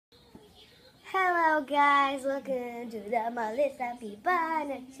Hello guys, welcome to the Melissa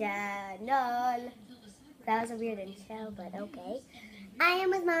Pibana channel. That was a weird intro, but okay. I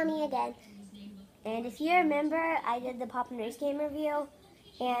am with Mommy again. And if you remember, I did the Pop and Race game review.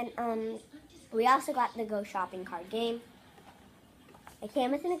 And we also got the Go Shopping card game. It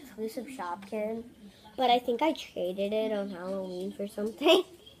came with an exclusive Shopkins, but I think I traded it on Halloween for something.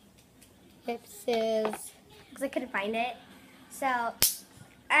 Because I couldn't find it. So,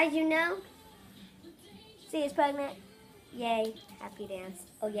 as you know, see, it's pregnant. Yay, happy dance.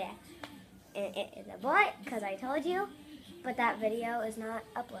 Oh yeah. And it is a boy, because I told you. But that video is not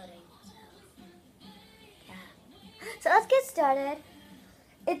uploading. So, yeah. So let's get started.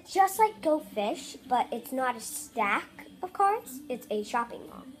 It's just like Go Fish, but it's not a stack of cards. It's a shopping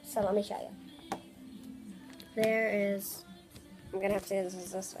mall. So let me show you. There is, I'm going to have to do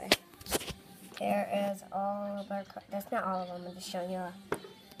this way. There is all of our cards. That's not all of them. I'm just showing you a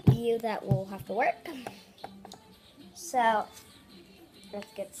view that will have to work. So,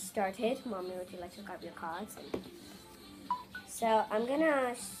 let's get started. Mommy, would you like to grab your cards? So, I'm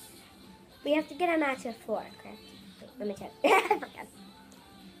gonna, we have to get a match of 4, correct? Let me check. I forgot.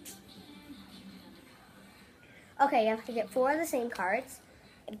 Okay, you have to get 4 of the same cards,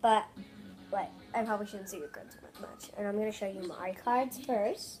 but, I probably shouldn't see your cards much. And I'm gonna show you my cards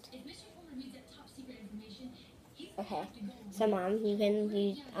first. Okay, so Mom,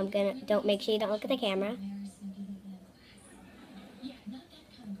 don't make sure you don't look at the camera.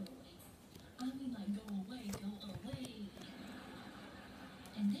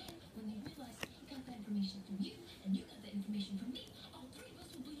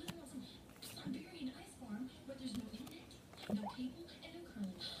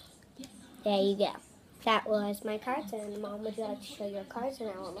 There you go. That was my cards, and Mom, would you like to show your cards? And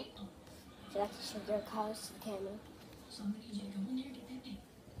I will look. Would you like to show your cards to the camera?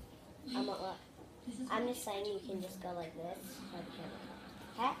 I'm just saying you can just go like this.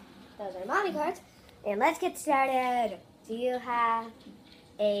 Okay? Those are Mommy cards. And let's get started. Do you have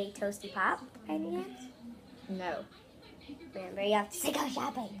a Toasty Pop by any chance? No. Remember, you have to say go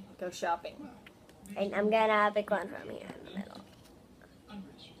shopping. Go shopping. And I'm gonna pick one from here in the middle.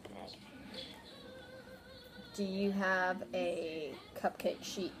 Okay. Do you have a cupcake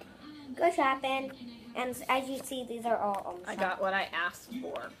chic? Go shopping. And as you see, these are all I got what I asked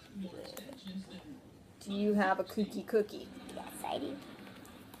for. Do you have a cookie cookie? Yes, I do.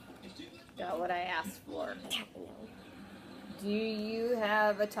 Got what I asked for. No. Do you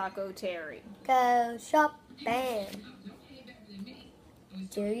have a taco terry? Go shopping.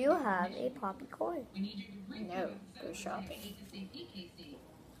 Do you have a poppy corn? No. Go shopping.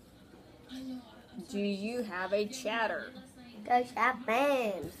 Do you have a chatter? Go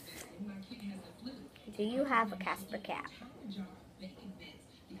shopping. Do you have a Casper cap?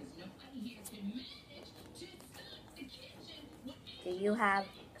 Do you have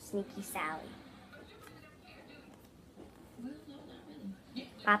Sneaky Sally?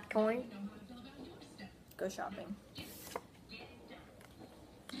 Popcorn? Go shopping.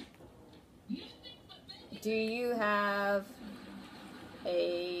 Do you have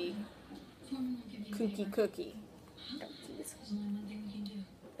a cookie cookie? Oh, jeez.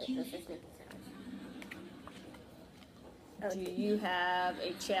 Do you have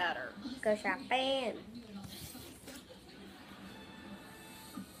a chatter? Go shopping.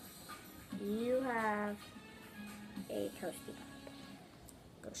 Do you have a Toasty Pop?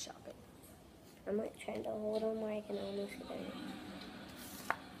 Go shopping. I'm like trying to hold on where I can only see it.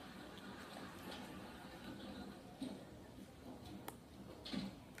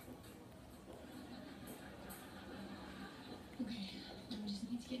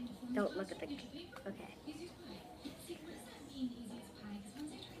 Don't look at the... Okay.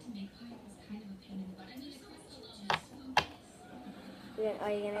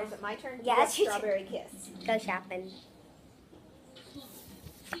 Are you gonna... Is it my turn? Yeah, it's your Strawberry Kiss. Go shopping.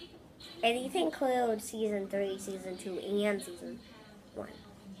 And these include Season 3, Season 2, and Season 1.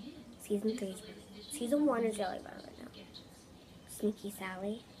 Season 3 is... Season 1 is really bad right now. Sneaky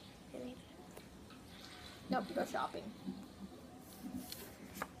Sally. Nope, go shopping.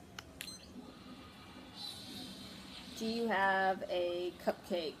 Do you have a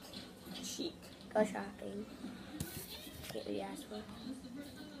cupcake chic? Go shopping. Get what you asked for.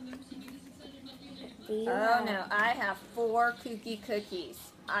 Oh no, I have 4 cookie cookies.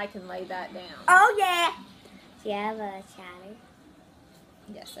 I can lay that down. Oh yeah! Do you have a chatter?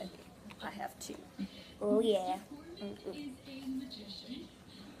 Yes, I do. I have 2. Oh yeah.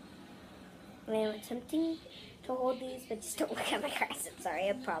 I mean, it's tempting to hold these, but just don't look at my cards. I'm sorry, I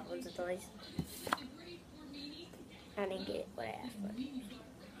have problems with those. I didn't get what I asked for.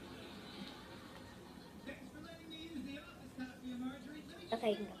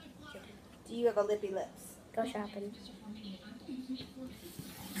 Okay, you can go. Do you have a lippy lips? Go shopping.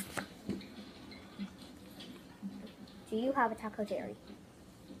 Do you have a taco cherry?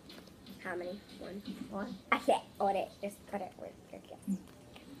 How many? One. I can't hold it. Just put it with your kids.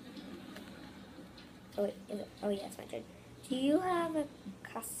 Oh wait, is it? Oh yeah, it's my turn. Do you have a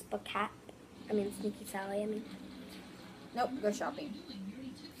Casper cat? I mean, Sneaky Sally. I mean. Nope. Go shopping.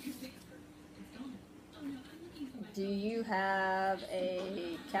 Do you have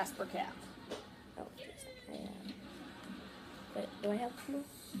a Casper cap? Oh, jeez. Wait, do I have more?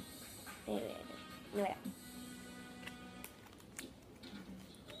 Wait. No, yeah.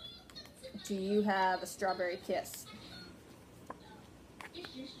 Do you have a strawberry kiss?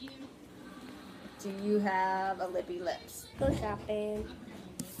 Do you have a lippy lips? Go shopping.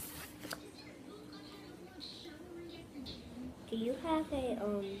 Do you have a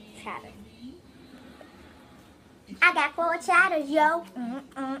chatter? I got 4 chatters, yo.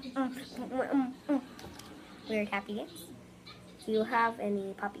 Weird happy dance. Do you have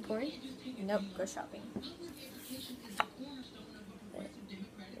any popcorn? Nope. Go shopping.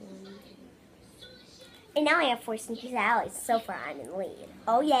 And now I have 4 Sneaky Sallies. So far, I'm in the lead.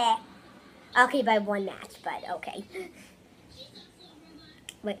 Oh yeah. Okay, by 1 match, but okay.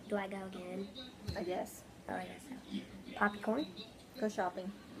 Wait, do I go again? I guess. Oh, I guess so. Popcorn? Go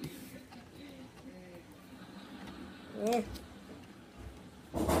shopping. Yeah.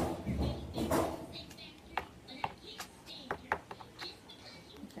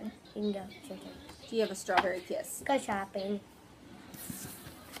 Okay. You can go. It's your turn. Do you have a strawberry kiss? Go shopping.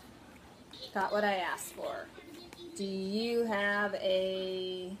 Got what I asked for. Do you have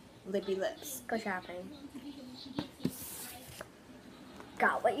a lippy lips? Go shopping.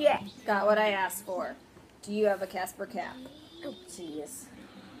 Got what? Yeah. Got what I asked for. Do you have a Casper cap? Oh, jeez.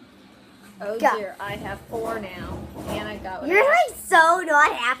 Oh Go. dear, I have 4 now, and I got what You're I asked. like so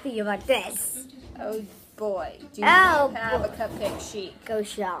not happy about this. Oh boy, do you Oh, have boy. a cupcake sheet? Go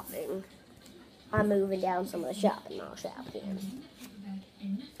shopping. I'm moving down some of the shopping mall Shopkins.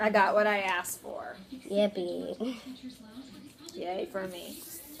 I got what I asked for. Yippee. Yay for me.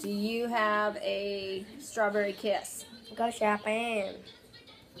 Do you have a strawberry kiss? Go shopping.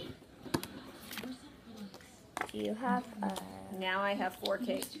 Do you have Now I have 4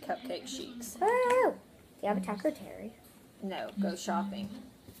 cupcake sheets. woo! Do you have a taco terry? No, go shopping.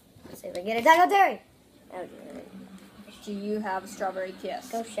 Let's see if we get a taco terry. Oh dear. Do you have a strawberry kiss?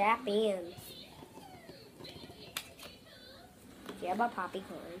 Go shopping. Do you have a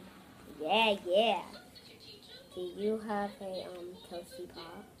popcorn? Yeah. Do you have a toasty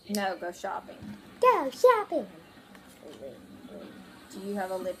pop? No, go shopping. Go shopping. Wait. Do you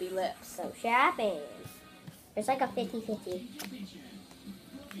have a lippy lips? Go shopping. It's like a 50-50.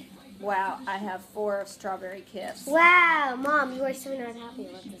 Wow, I have 4 strawberry kiss. Wow, Mom, you are so not happy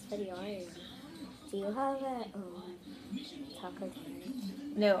about this video, are you? Do you have a taco terry?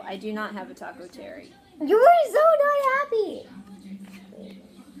 No, I do not have a taco terry. You are so not happy. Wait.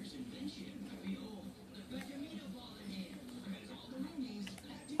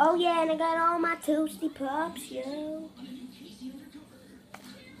 Oh yeah, and I got all my toasty pops, yo.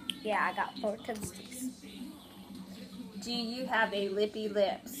 Yeah, I got 4 toasties. Do you have a lippy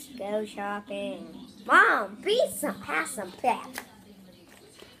lips? Go shopping. Mom, have some pep.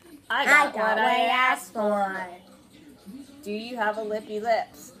 I got what I asked for. Do you have a lippy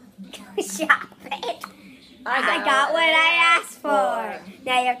lips? Go shopping. I got what I asked for.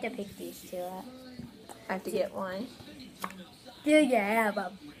 Now you have to pick these 2 up. I have to get one. Do you have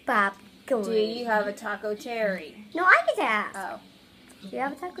a popcorn? Do you have a taco terry? No, I get to ask. Oh. Do you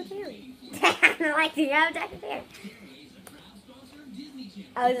have a taco terry? I'm like, do you have a taco terry?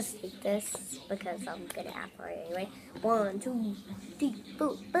 I'll just eat this because I'm good at for it anyway. 1, 2, 3,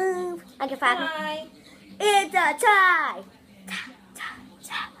 4, 5. I get 5. Hi. It's a tie.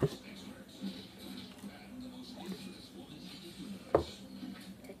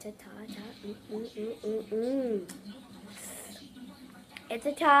 It's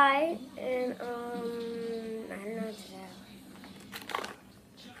a tie, and I don't know what to do.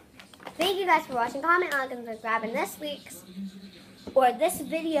 Thank you guys for watching. Comment, like, and subscribe. And this week's or this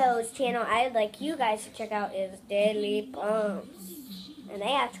video's channel I'd like you guys to check out is Deadly Bumps, and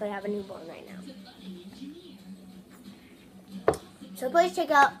they actually have a newborn right now. So please check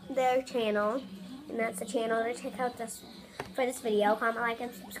out their channel, and that's the channel to check out this for this video. Comment, like,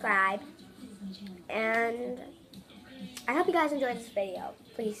 and subscribe. And I hope you guys enjoyed this video.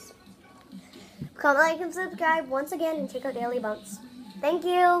 Please comment, like, and subscribe once again, and check out Daily Bumps. Thank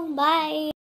you. Bye.